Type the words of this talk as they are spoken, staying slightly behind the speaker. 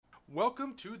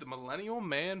Welcome to the Millennial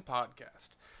Man Podcast.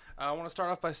 I want to start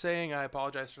off by saying I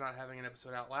apologize for not having an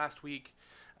episode out last week.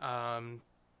 It won't.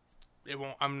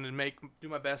 I'm gonna do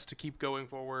my best to keep going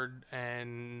forward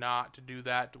and not to do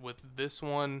that with this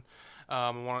one. I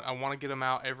want to get them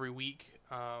out every week.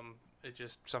 It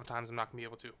just sometimes I'm not gonna be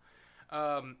able to.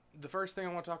 The first thing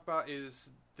I want to talk about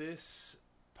is this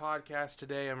podcast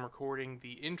today. I'm recording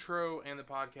the intro and the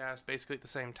podcast basically at the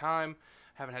same time.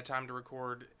 Haven't had time to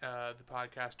record the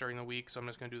podcast during the week, so I'm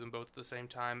just going to do them both at the same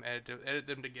time, edit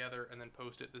them together, and then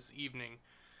post it this evening.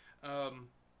 To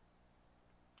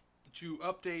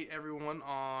update everyone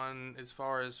on as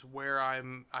far as where I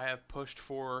have pushed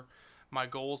for my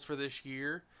goals for this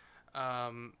year.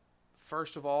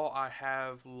 First of all, I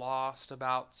have lost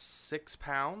about 6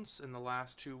 pounds in the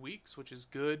last 2 weeks, which is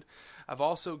good. I've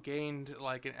also gained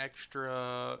like an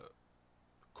extra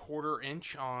quarter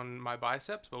inch on my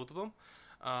biceps, both of them.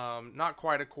 Not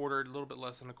quite a quarter, a little bit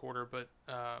less than a quarter, but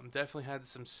definitely had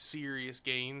some serious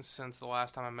gains since the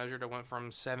last time I measured. I went from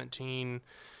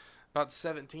about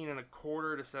 17 and a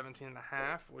quarter to 17 and a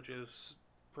half, which is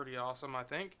pretty awesome, I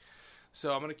think.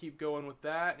 So I'm going to keep going with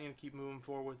that and keep moving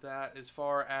forward with that. As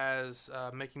far as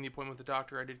making the appointment with the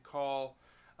doctor, I did call,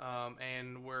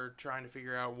 and we're trying to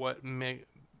figure out what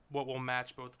will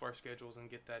match both of our schedules and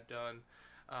get that done.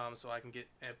 So I can get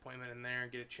an appointment in there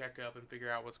and get a checkup and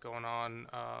figure out what's going on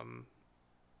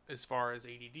as far as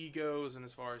ADD goes and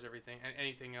as far as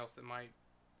anything else that might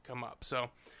come up. So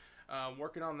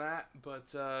working on that,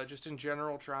 but just in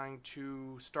general trying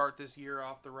to start this year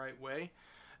off the right way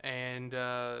and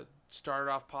start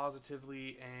it off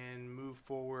positively and move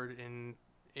forward in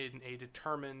a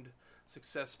determined,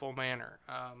 successful manner.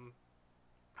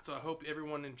 So I hope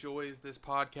everyone enjoys this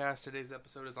podcast. Today's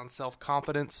episode is on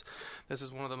self-confidence. This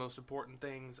is one of the most important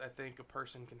things I think a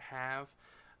person can have.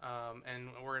 And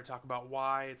we're going to talk about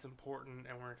why it's important,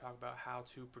 and we're going to talk about how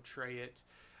to portray it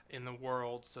in the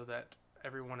world so that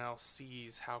everyone else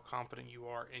sees how confident you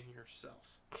are in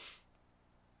yourself.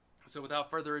 So without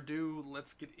further ado,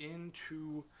 let's get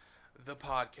into the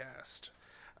podcast.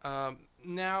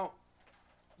 Now,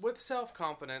 with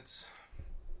self-confidence,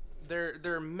 there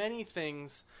are many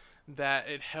things that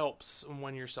it helps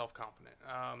when you're self-confident.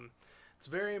 It's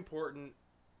very important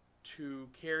to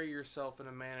carry yourself in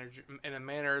a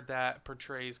manner that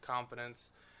portrays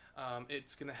confidence.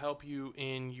 It's going to help you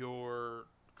in your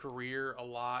career a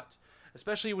lot,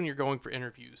 especially when you're going for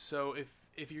interviews. So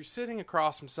if you're sitting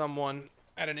across from someone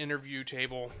at an interview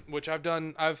table, which I've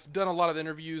done a lot of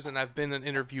interviews and I've been an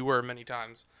interviewer many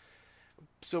times.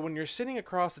 So when you're sitting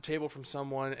across the table from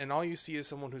someone and all you see is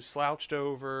someone who's slouched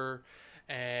over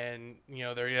and,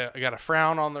 they got a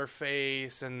frown on their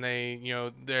face and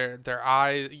their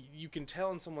eyes, you can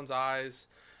tell in someone's eyes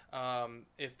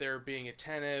if they're being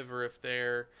attentive or if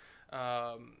they're,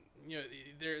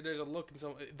 there's a look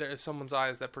in someone's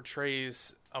eyes that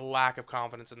portrays a lack of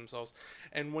confidence in themselves.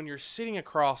 And when you're sitting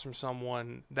across from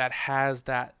someone that has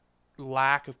that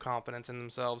lack of confidence in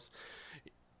themselves,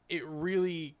 it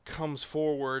really comes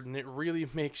forward and it really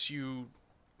makes you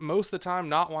most of the time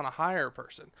not want to hire a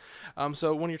person.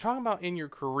 So when you're talking about in your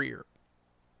career,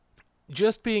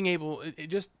 just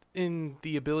in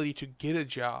the ability to get a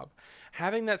job,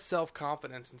 having that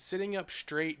self-confidence and sitting up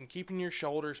straight and keeping your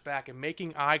shoulders back and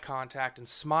making eye contact and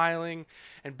smiling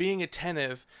and being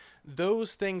attentive,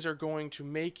 those things are going to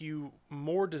make you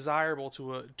more desirable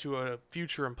to a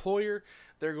future employer.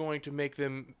 They're going to make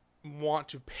them want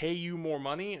to pay you more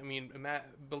money. I mean,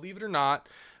 believe it or not,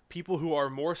 people who are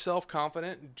more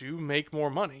self-confident do make more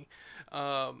money,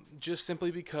 just simply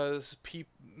because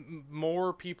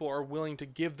more people are willing to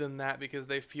give them that because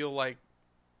they feel like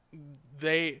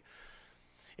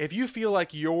if you feel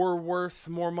like you're worth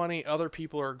more money, other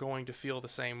people are going to feel the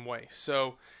same way.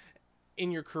 So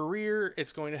in your career,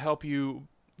 it's going to help you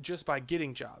just by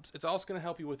getting jobs. It's also going to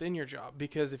help you within your job,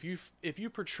 because if you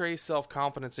portray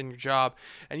self-confidence in your job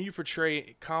and you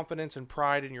portray confidence and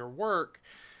pride in your work,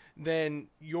 then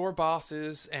your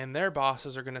bosses and their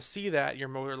bosses are going to see that. You're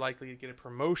more likely to get a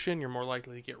promotion, you're more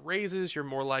likely to get raises, you're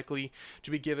more likely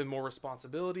to be given more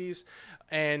responsibilities,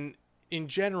 and in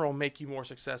general make you more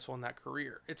successful in that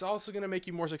career. It's also going to make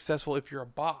you more successful if you're a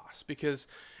boss, because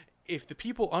if the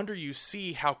people under you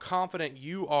see how confident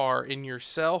you are in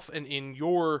yourself and in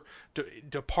your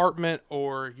department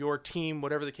or your team,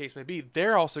 whatever the case may be,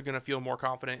 they're also going to feel more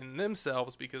confident in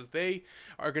themselves because they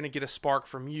are going to get a spark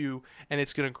from you and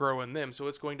it's going to grow in them. So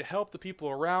it's going to help the people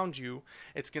around you.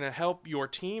 It's going to help your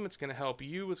team. It's going to help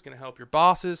you. It's going to help your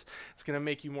bosses. It's going to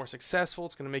make you more successful.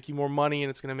 It's going to make you more money, and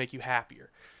it's going to make you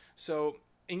happier. So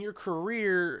in your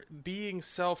career, being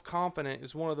self-confident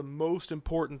is one of the most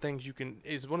important things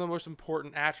is one of the most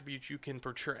important attributes you can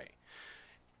portray.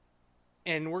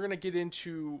 And we're going to get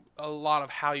into a lot of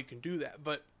how you can do that,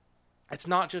 but it's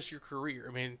not just your career.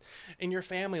 I mean, in your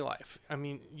family life, I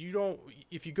mean,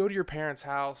 if you go to your parents'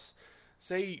 house,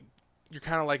 say you're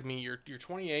kind of like me, you're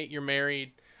 28, you're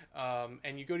married,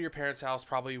 and you go to your parents' house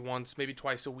probably once, maybe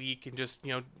twice a week, and just,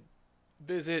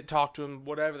 visit, talk to them,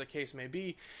 whatever the case may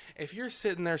be. If you're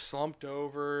sitting there slumped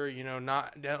over,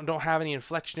 don't have any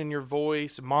inflection in your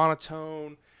voice,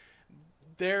 monotone,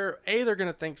 they're going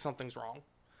to think something's wrong,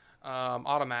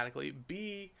 automatically.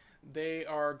 B, they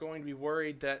are going to be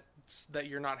worried that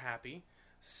you're not happy.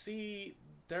 C,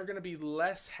 they're going to be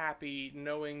less happy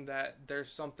knowing that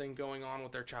there's something going on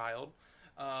with their child.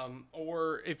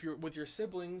 Or if you're with your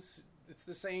siblings, it's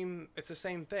the same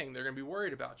thing. They're going to be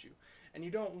worried about you. And you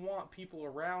don't want people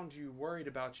around you worried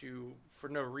about you for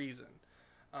no reason.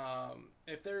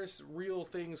 If there's real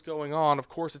things going on, of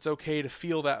course it's okay to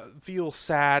feel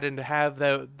sad and to have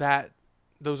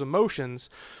those emotions,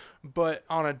 but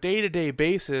on a day-to-day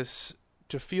basis,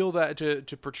 to feel that,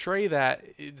 to portray that,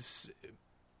 is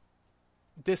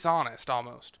dishonest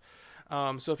almost.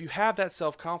 So if you have that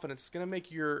self-confidence, it's going to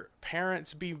make your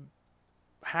parents be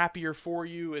happier for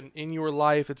you and in your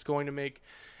life. It's going to make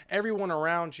everyone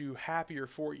around you happier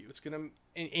for you. It's going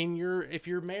to, if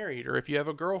you're married or if you have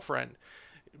a girlfriend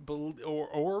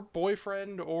or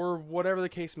boyfriend or whatever the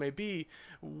case may be,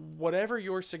 whatever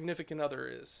your significant other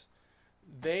is,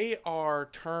 they are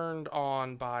turned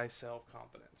on by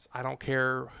self-confidence. I don't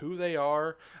care who they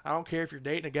are. I don't care if you're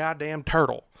dating a goddamn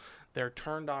turtle. They're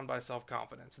turned on by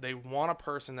self-confidence. They want a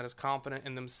person that is confident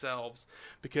in themselves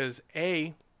because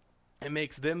it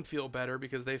makes them feel better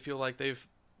because they feel like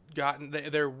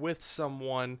they're with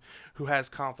someone who has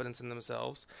confidence in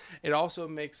themselves. It also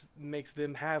makes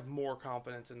them have more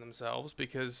confidence in themselves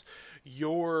because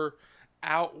your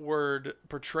outward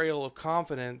portrayal of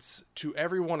confidence to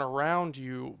everyone around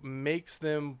you makes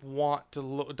them wants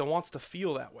to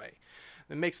feel that way.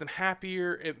 It makes them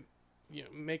happier. It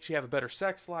makes you have a better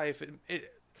sex life.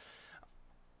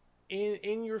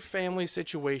 In your family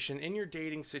situation, in your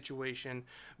dating situation,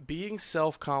 being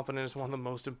self-confident is one of the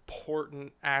most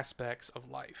important aspects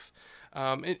of life.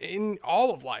 In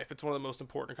all of life, it's one of the most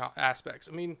important aspects.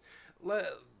 I mean,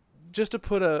 just to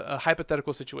put a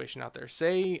hypothetical situation out there,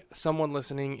 say someone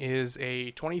listening is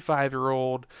a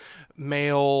 25-year-old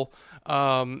male,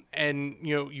 and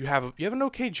you have an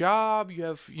okay job,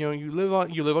 you live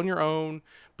on your own,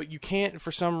 but you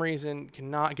for some reason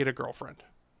cannot get a girlfriend,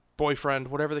 boyfriend,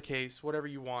 whatever the case, whatever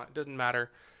you want, it doesn't matter.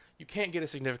 You can't get a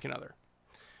significant other.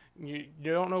 You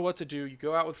don't know what to do. You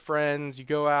go out with friends, you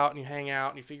go out and you hang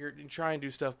out and you try and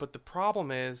do stuff, but the problem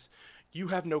is you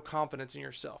have no confidence in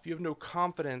yourself. You have no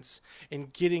confidence in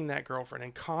getting that girlfriend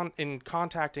and in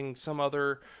contacting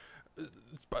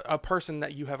a person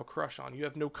that you have a crush on. You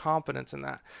have no confidence in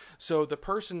that. So the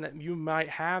person that you might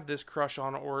have this crush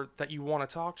on or that you want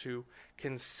to talk to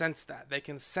can sense that. They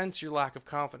can sense your lack of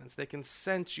confidence. They can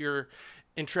sense your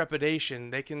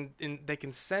intrepidation. They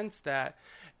can sense that,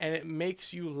 and it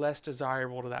makes you less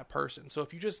desirable to that person. So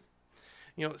if you just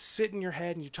sit in your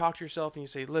head and you talk to yourself and you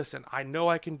say, listen, I know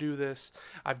I can do this.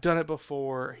 I've done it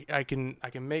before. I can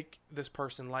make this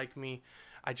person like me.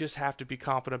 I just have to be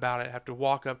confident about it. I have to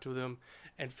walk up to them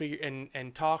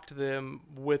and talk to them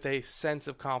with a sense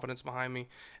of confidence behind me.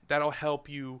 That'll help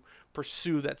you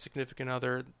pursue that significant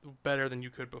other better than you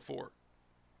could before.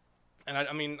 And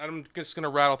I'm just going to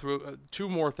rattle through two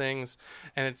more things,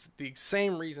 and it's the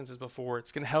same reasons as before.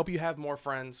 It's going to help you have more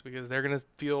friends because they're going to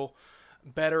feel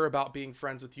better about being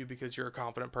friends with you because you're a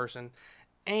confident person,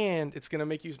 and it's going to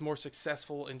make you more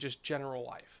successful in just general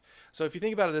life. So if you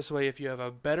think about it this way, if you have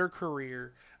a better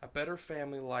career, a better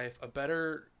family life, a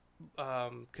better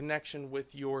connection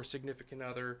with your significant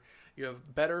other, you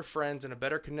have better friends and a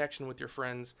better connection with your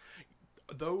friends,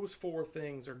 those four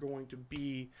things are going to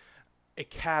be a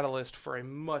catalyst for a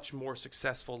much more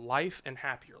successful life and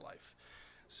happier life.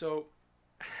 So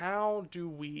how do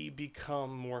we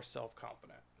become more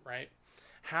self-confident, right?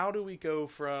 How do we go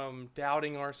from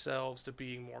doubting ourselves to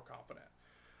being more confident?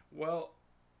 Well,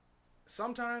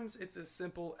 sometimes it's as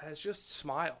simple as just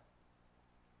smile.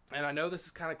 And I know this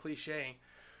is kind of cliche,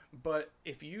 but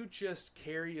if you just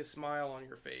carry a smile on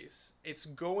your face, it's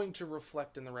going to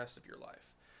reflect in the rest of your life.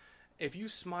 If you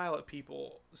smile at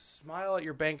people, smile at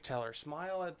your bank teller,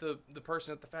 smile at the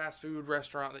person at the fast food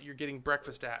restaurant that you're getting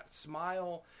breakfast at,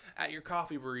 smile at your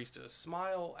coffee barista,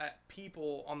 smile at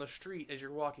people on the street as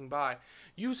you're walking by.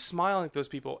 You smiling at those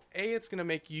people, A, it's going to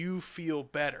make you feel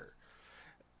better.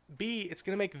 B, it's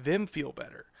going to make them feel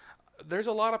better. there's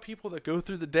a lot of people that go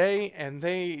through the day and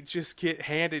they just get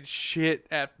handed shit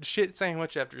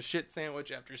sandwich after shit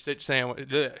sandwich after shit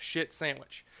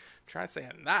sandwich. Try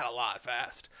saying that a lot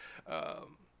fast.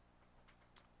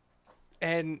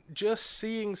 And just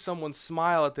seeing someone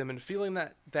smile at them and feeling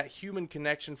that human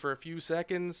connection for a few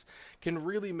seconds can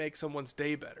really make someone's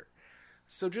day better.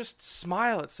 So just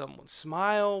smile at someone.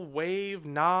 Smile, wave,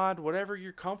 nod, whatever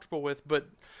you're comfortable with. But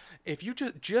if you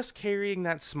just carrying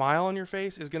that smile on your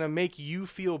face is going to make you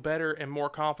feel better and more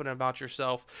confident about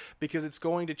yourself, because it's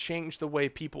going to change the way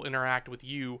people interact with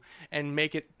you and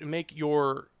make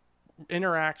your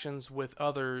interactions with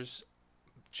others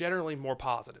generally more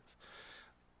positive.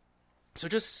 So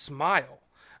just smile.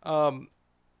 One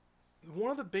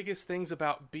of the biggest things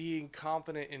about being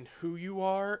confident in who you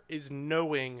are is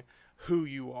knowing who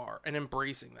you are and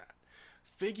embracing that.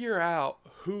 Figure out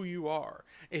who you are.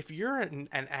 If you're an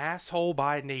asshole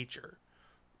by nature,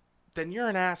 then you're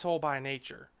an asshole by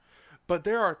nature. But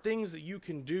there are things that you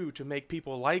can do to make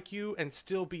people like you and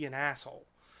still be an asshole.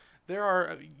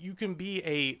 You can be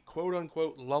a quote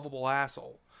unquote lovable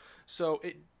asshole. So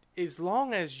as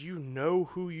long as you know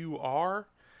who you are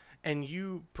and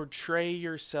you portray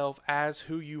yourself as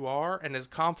who you are and as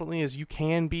confidently as you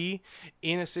can be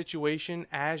in a situation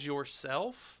as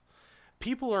yourself,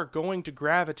 people are going to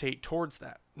gravitate towards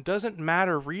that. It doesn't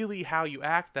matter really how you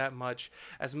act that much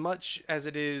as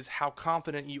it is how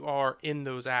confident you are in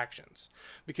those actions.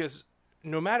 Because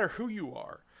no matter who you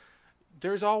are,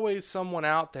 there's always someone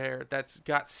out there that's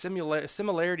got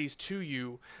similarities to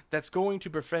you that's going to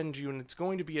befriend you, and it's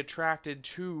going to be attracted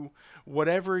to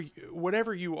whatever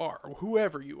you are, or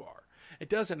whoever you are. It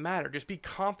doesn't matter. Just be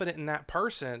confident in that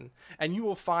person, and you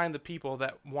will find the people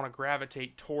that want to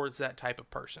gravitate towards that type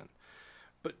of person.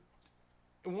 But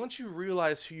once you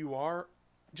realize who you are,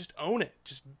 just own it.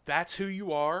 Just that's who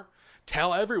you are.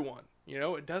 Tell everyone.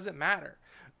 It doesn't matter.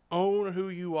 Own who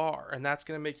you are, and that's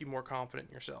going to make you more confident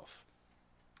in yourself.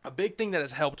 A big thing that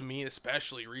has helped me,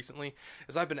 especially recently,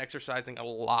 is I've been exercising a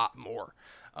lot more.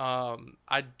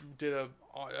 I did a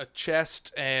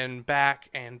chest and back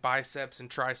and biceps and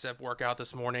tricep workout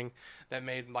this morning that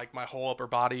made my whole upper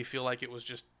body feel like it was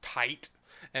just tight,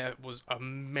 and it was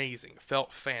amazing. It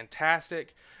felt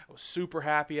fantastic. I was super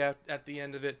happy at the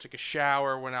end of it. Took a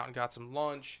shower, went out and got some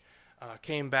lunch,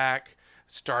 came back.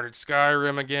 Started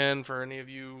Skyrim again for any of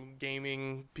you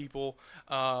gaming people.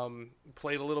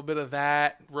 Played a little bit of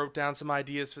that, wrote down some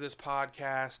ideas for this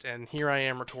podcast, and here I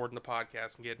am recording the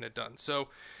podcast and getting it done. So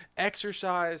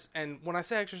exercise, and when I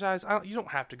say exercise, you don't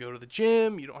have to go to the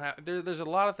gym. You don't have there's a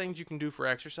lot of things you can do for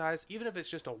exercise, even if it's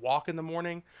just a walk in the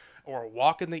morning or a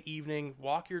walk in the evening,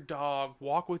 walk your dog,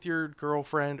 walk with your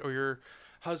girlfriend or your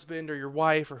husband or your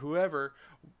wife or whoever.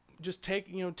 Just take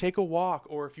a walk,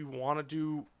 or if you want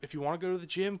to go to the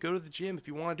gym, go to the gym. If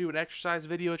you want to do an exercise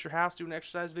video at your house, do an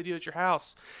exercise video at your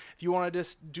house. If you want to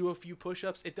just do a few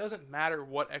push-ups, it doesn't matter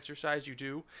what exercise you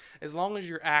do. As long as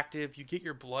you're active, you get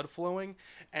your blood flowing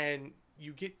and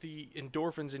you get the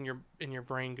endorphins in your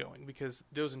brain going, because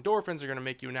those endorphins are going to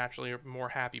make you a naturally more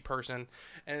happy person,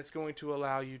 and it's going to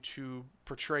allow you to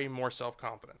portray more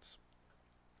self-confidence.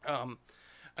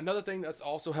 Another thing that's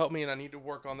also helped me, and I need to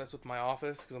work on this with my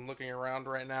office because I'm looking around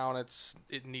right now and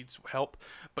it needs help,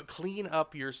 but clean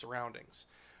up your surroundings.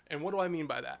 And what do I mean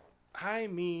by that? I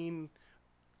mean,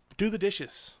 do the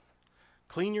dishes,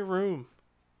 clean your room,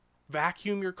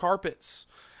 vacuum your carpets,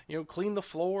 clean the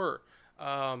floor.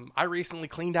 I recently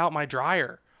cleaned out my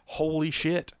dryer. Holy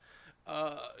shit.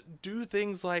 Do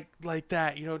things like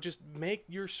that, just make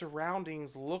your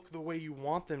surroundings look the way you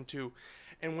want them to.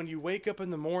 And when you wake up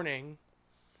in the morning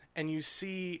and you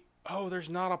see, oh, there's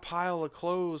not a pile of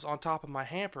clothes on top of my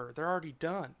hamper, they're already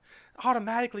done, it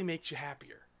automatically makes you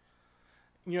happier.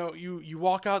 You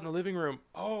walk out in the living room,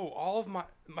 oh, all of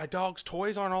my dog's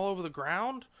toys aren't all over the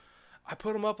ground. I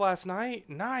put them up last night.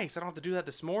 Nice. I don't have to do that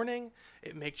this morning.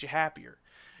 It makes you happier.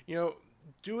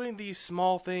 Doing these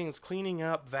small things, cleaning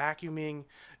up, vacuuming,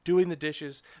 doing the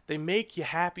dishes, they make you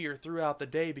happier throughout the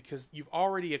day because you've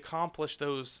already accomplished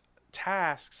those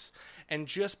tasks, and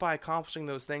just by accomplishing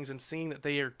those things and seeing that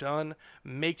they are done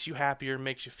makes you happier,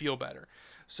 makes you feel better.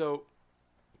 So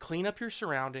clean up your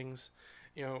surroundings.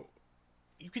 You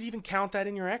could even count that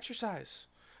in your exercise.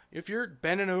 If you're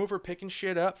bending over picking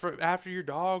shit up for after your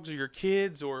dogs or your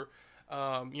kids, or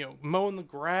mowing the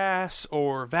grass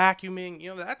or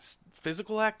vacuuming, that's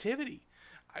physical activity.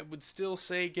 I would still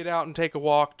say get out and take a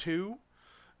walk too.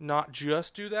 Not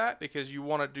just do that because you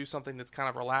want to do something that's kind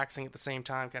of relaxing at the same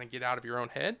time, kind of get out of your own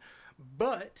head,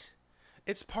 but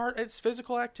it's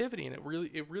physical activity, and it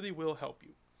really will help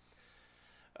you.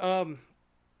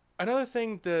 Another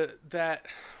thing that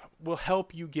will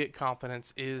help you get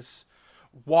confidence is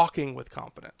walking with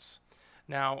confidence.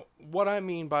 Now, what I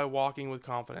mean by walking with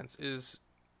confidence is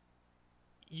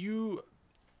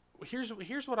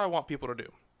here's what I want people to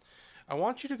do. I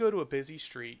want you to go to a busy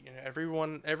street.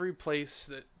 Every place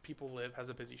that people live has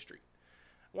a busy street.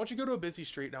 I want you to go to a busy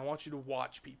street, and I want you to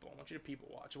watch people. I want you to people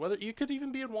watch. Whether you could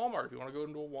even be in Walmart if you want to go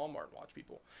into a Walmart and watch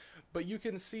people, but you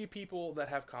can see people that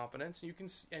have confidence,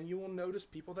 and you will notice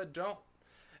people that don't.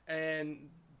 And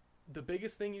the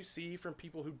biggest thing you see from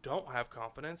people who don't have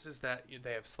confidence is that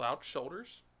they have slouched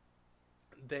shoulders,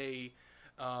 they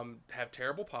have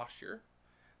terrible posture,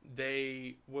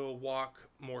 they will walk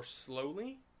more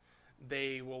slowly,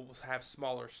 they will have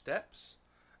smaller steps.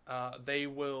 They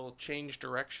will change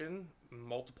direction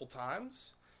multiple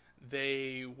times.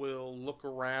 They will look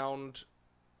around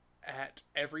at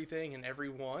everything and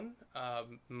everyone,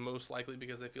 most likely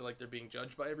because they feel like they're being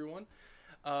judged by everyone.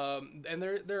 And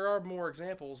there are more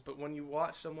examples, but when you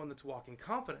watch someone that's walking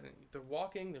confidently,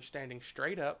 they're standing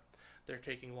straight up, they're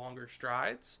taking longer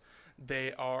strides,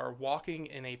 they are walking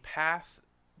in a path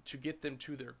to get them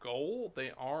to their goal,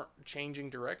 they aren't changing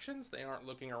directions, they aren't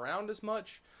looking around as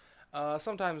much.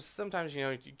 Sometimes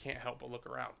you can't help but look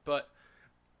around. But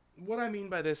what I mean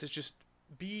by this is just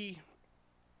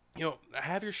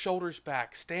have your shoulders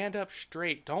back, stand up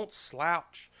straight, don't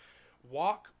slouch,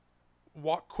 walk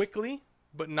quickly,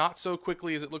 but not so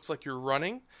quickly as it looks like you're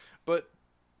running, but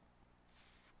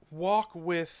walk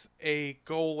with a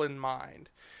goal in mind.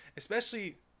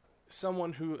 Especially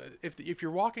someone who, if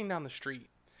you're walking down the street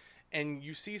and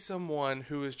you see someone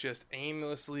who is just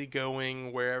aimlessly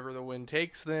going wherever the wind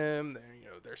takes them,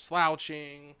 they're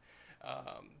slouching,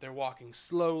 they're walking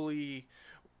slowly,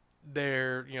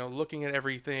 they're looking at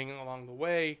everything along the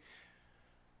way,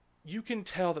 you can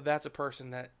tell that that's a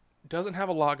person that doesn't have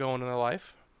a lot going in their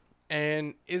life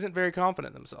and isn't very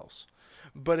confident in themselves.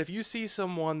 But if you see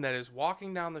someone that is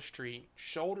walking down the street,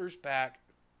 shoulders back,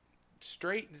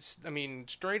 straight as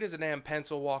a damn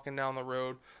pencil, walking down the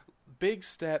road, big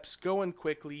steps, going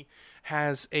quickly,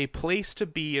 has a place to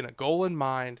be and a goal in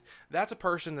mind, that's a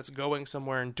person that's going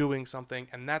somewhere and doing something,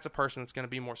 and that's a person that's going to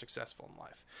be more successful in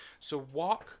life. So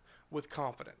walk with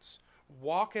confidence.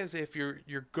 Walk as if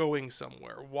you're going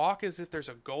somewhere. Walk as if there's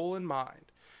a goal in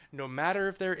mind, no matter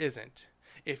if there isn't.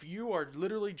 If you are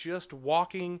literally just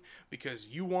walking because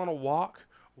you want to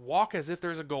walk as if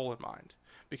there's a goal in mind,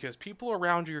 because people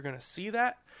around you are going to see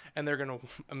that, and they're going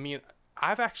to,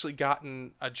 I've actually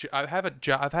gotten I've had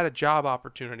a job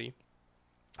opportunity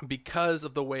because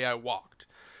of the way I walked.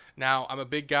 Now, I'm a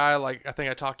big guy, like I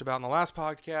think I talked about in the last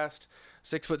podcast,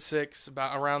 6'6",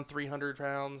 about around 300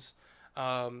 pounds.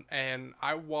 And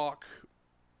I walk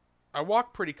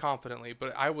pretty confidently,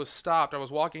 but I was stopped. I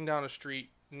was walking down a street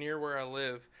near where I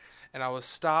live, and I was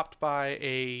stopped by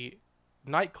a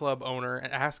nightclub owner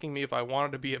and asking me if I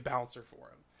wanted to be a bouncer for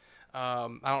him. I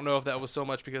don't know if that was so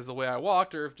much because of the way I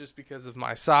walked or if just because of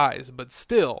my size, but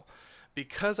still,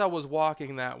 because I was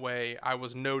walking that way, I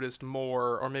was noticed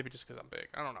more, or maybe just because I'm big.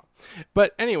 I don't know.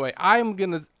 But anyway, I'm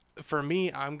going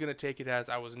to take it as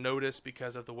I was noticed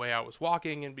because of the way I was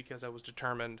walking and because I was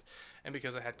determined and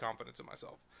because I had confidence in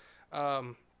myself.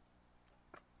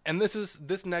 And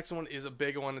this next one is a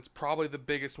big one. It's probably the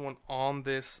biggest one on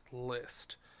this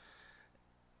list.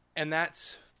 And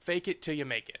that's fake it till you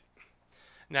make it.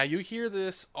 Now, you hear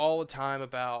this all the time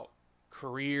about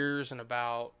careers and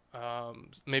about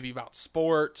maybe about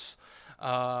sports,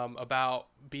 about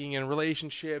being in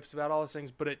relationships, about all those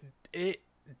things, but it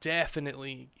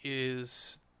definitely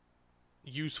is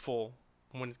useful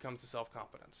when it comes to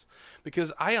self-confidence.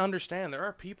 Because I understand there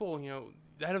are people,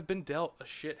 that have been dealt a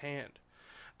shit hand.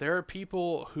 There are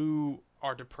people who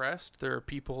are depressed. There are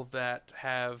people that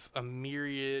have a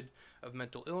myriad of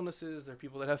mental illnesses. There are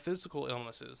people that have physical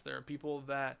illnesses. There are people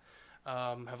that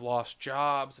have lost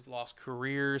jobs, have lost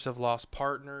careers, have lost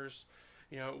partners.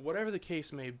 Whatever the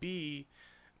case may be,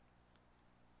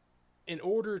 in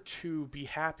order to be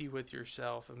happy with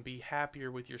yourself and be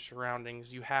happier with your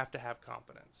surroundings, you have to have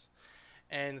confidence.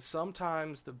 And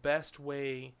sometimes the best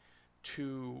way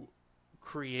to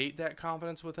create that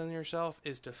confidence within yourself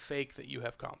is to fake that you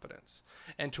have confidence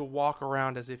and to walk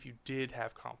around as if you did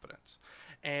have confidence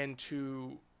and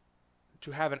to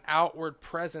have an outward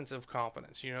presence of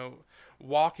confidence,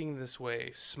 walking this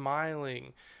way,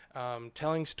 smiling,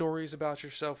 telling stories about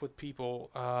yourself with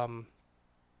people,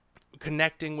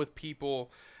 connecting with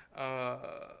people,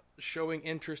 showing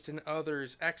interest in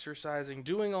others, exercising,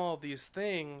 doing all of these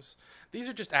things. These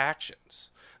are just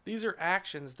actions. These are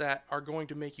actions that are going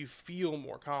to make you feel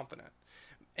more confident.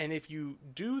 And if you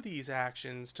do these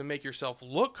actions to make yourself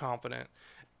look confident,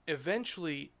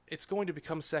 eventually it's going to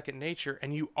become second nature,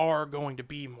 and you are going to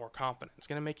be more confident. It's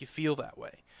going to make you feel that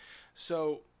way.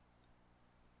 So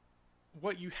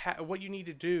what you need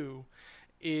to do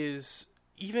is,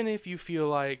 even if you feel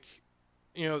like,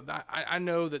 I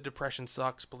know that depression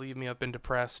sucks. Believe me, I've been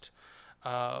depressed.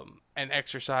 And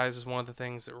exercise is one of the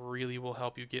things that really will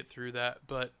help you get through that.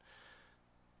 But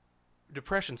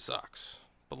depression sucks.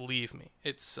 Believe me,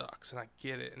 it sucks, and I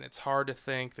get it. And it's hard to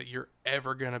think that you're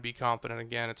ever going to be confident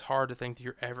again. It's hard to think that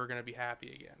you're ever going to be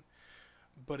happy again.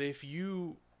 But if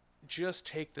you just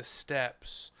take the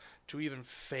steps to even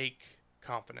fake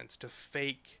confidence, to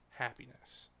fake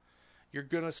happiness, you're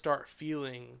going to start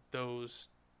feeling those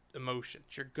emotions.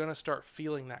 You're going to start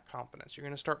feeling that confidence. You're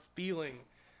going to start feeling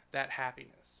that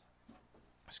happiness.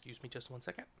 Excuse me just one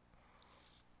second.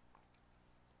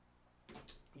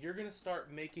 You're going to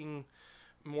start making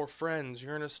more friends.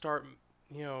 You're going to start,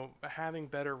 having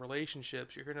better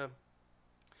relationships. You're going to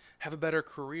have a better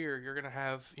career. You're going to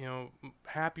have,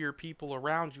 happier people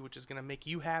around you, which is going to make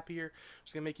you happier.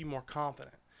 It's going to make you more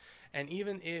confident. And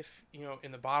even if,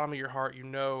 in the bottom of your heart,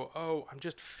 oh, I'm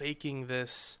just faking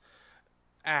this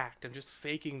act. I'm just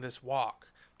faking this walk.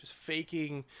 I'm just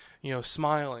faking,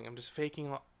 smiling. I'm just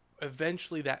faking.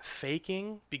 Eventually that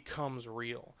faking becomes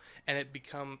real, and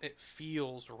it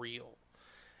feels real,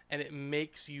 and it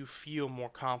makes you feel more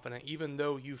confident, even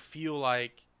though you feel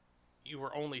like you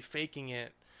were only faking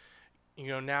it.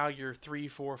 Now you're 3,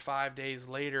 4, 5 days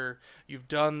later, you've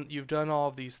done all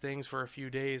of these things for a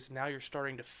few days. Now you're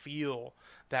starting to feel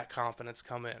that confidence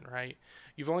come in, right?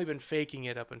 You've only been faking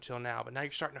it up until now, but now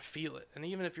you're starting to feel it. And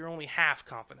even if you're only half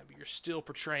confident, but you're still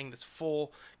portraying this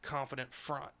full confident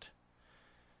front,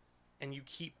 and you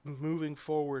keep moving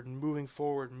forward and moving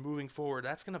forward and moving forward,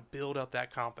 that's going to build up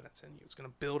that confidence in you. It's going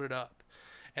to build it up.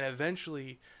 And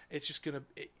eventually it's just going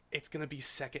to be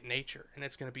second nature, and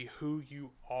it's going to be who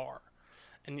you are.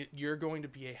 And you're going to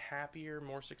be a happier,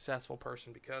 more successful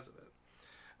person because of it.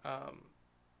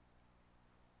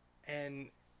 And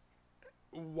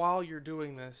while you're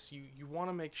doing this, you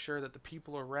want to make sure that the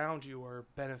people around you are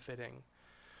benefiting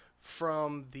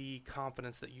from the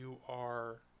confidence that you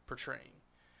are portraying.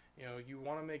 You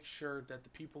want to make sure that the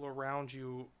people around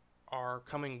you are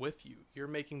coming with you. You're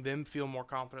making them feel more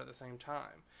confident at the same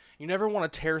time. You never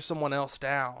want to tear someone else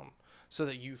down so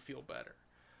that you feel better.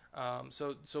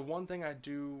 So one thing I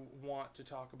do want to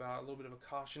talk about, a little bit of a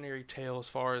cautionary tale as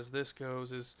far as this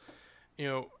goes, is,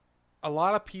 a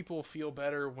lot of people feel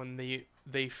better when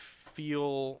they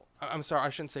feel, I'm sorry, I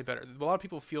shouldn't say better. A lot of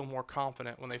people feel more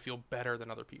confident when they feel better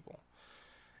than other people.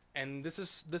 And this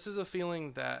is a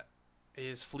feeling that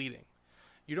is fleeting.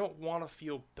 You don't want to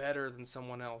feel better than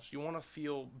someone else. You want to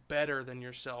feel better than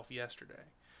yourself yesterday.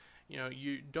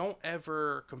 You don't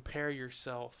ever compare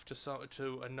yourself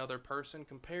to another person.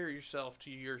 Compare yourself to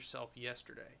yourself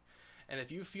yesterday. And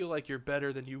if you feel like you're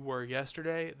better than you were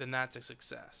yesterday, then that's a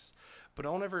success. But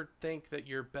don't ever think that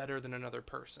you're better than another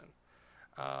person.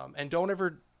 And don't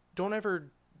ever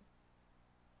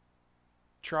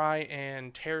try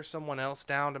and tear someone else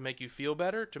down to make you feel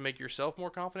better, to make yourself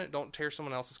more confident. Don't tear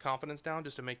someone else's confidence down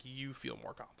just to make you feel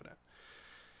more confident.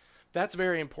 That's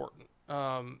very important.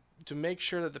 To make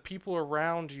sure that the people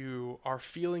around you are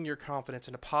feeling your confidence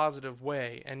in a positive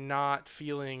way and not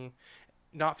feeling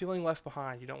left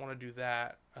behind. You don't want to do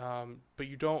that.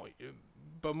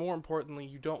 But more importantly,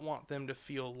 you don't want them to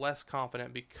feel less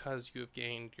confident because you have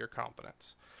gained your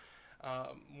confidence.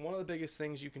 One of the biggest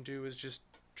things you can do is just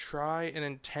try and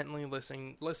intently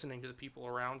listening to the people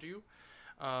around you,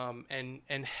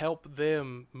 and help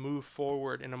them move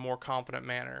forward in a more confident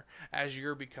manner as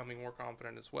you're becoming more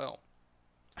confident as well.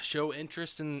 Show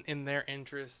interest in their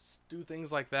interests. Do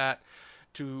things like that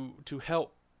to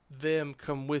help them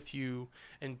come with you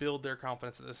and build their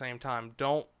confidence at the same time.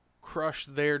 Don't crush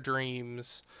their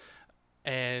dreams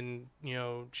and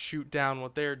shoot down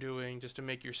what they're doing just to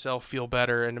make yourself feel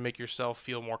better and to make yourself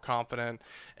feel more confident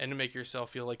and to make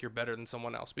yourself feel like you're better than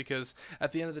someone else. Because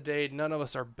at the end of the day, none of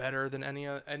us are better than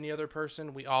any other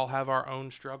person. We all have our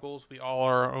own struggles. We all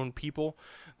are our own people.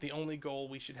 The only goal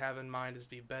we should have in mind is to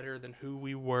be better than who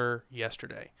we were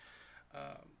yesterday.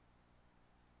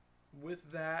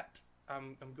 With that,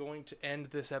 I'm going to end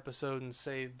this episode and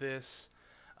say this.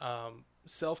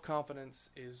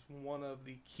 Self-confidence is one of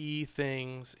the key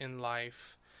things in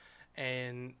life,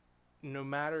 and no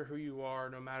matter who you are,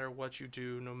 no matter what you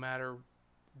do, no matter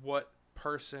what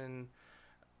person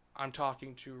I'm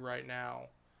talking to right now,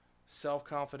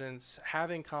 self-confidence,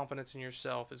 having confidence in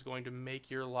yourself is going to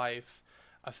make your life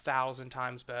 1,000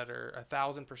 times better,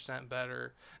 1,000%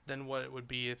 better than what it would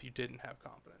be if you didn't have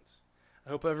confidence. I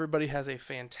hope everybody has a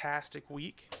fantastic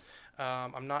week.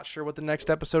 I'm not sure what the next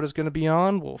episode is going to be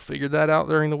on. We'll figure that out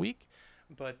during the week.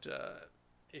 But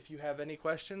if you have any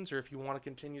questions or if you want to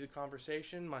continue the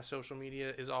conversation, my social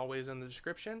media is always in the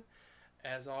description.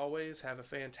 As always, have a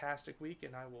fantastic week,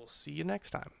 and I will see you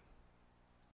next time.